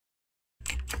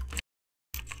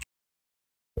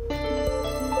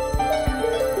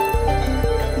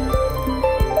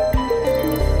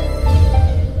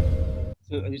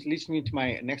So this leads me to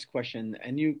my next question,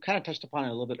 and you kind of touched upon it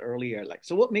a little bit earlier. Like,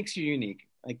 so what makes you unique?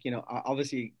 Like,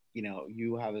 obviously,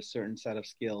 you have a certain set of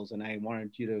skills, and I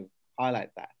wanted you to highlight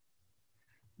that.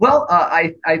 Well,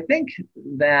 I think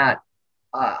that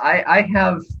I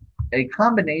have a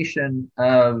combination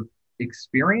of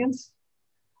experience,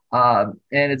 and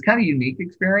it's kind of unique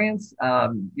experience.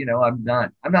 I'm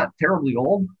not terribly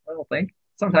old. I don't think.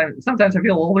 Sometimes I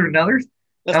feel older than others.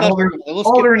 Let's I'm not. We'll skip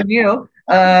older that. than you,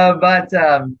 but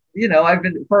I've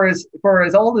been for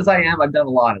as old as I am. I've done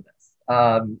a lot of this,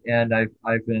 and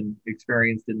I've been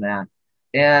experienced in that.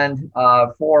 And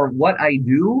for what I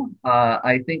do,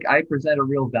 I think I present a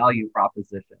real value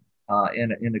proposition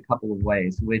in a couple of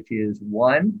ways, which is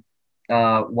one,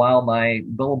 while my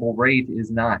billable rate is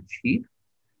not cheap,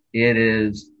 it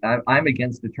is I'm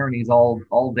against attorneys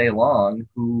all day long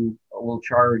who will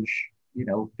charge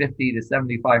 50 to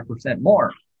 75%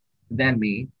 more than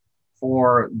me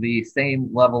for the same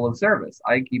level of service.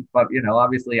 I keep up,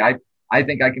 obviously I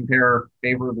think I compare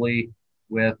favorably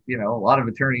with, a lot of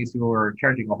attorneys who are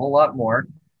charging a whole lot more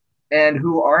and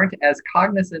who aren't as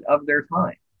cognizant of their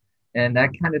time. And that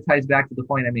kind of ties back to the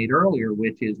point I made earlier,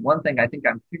 which is one thing I think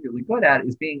I'm particularly good at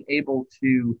is being able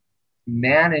to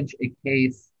manage a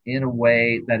case in a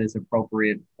way that is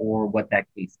appropriate for what that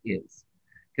case is.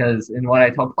 Because in what I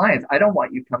tell clients, I don't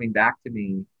want you coming back to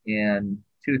me in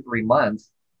 2, 3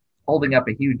 months, holding up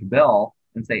a huge bill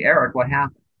and say, Eric, what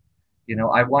happened?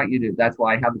 I want you to, that's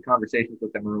why I have the conversations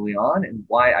with them early on and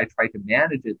why I try to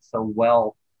manage it so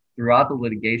well throughout the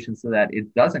litigation so that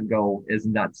it doesn't go as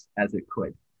nuts as it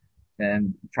could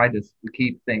and try to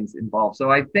keep things involved.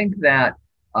 So I think that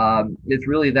it's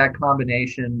really that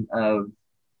combination of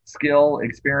skill,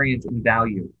 experience, and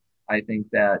value. I think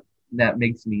that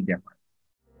makes me different.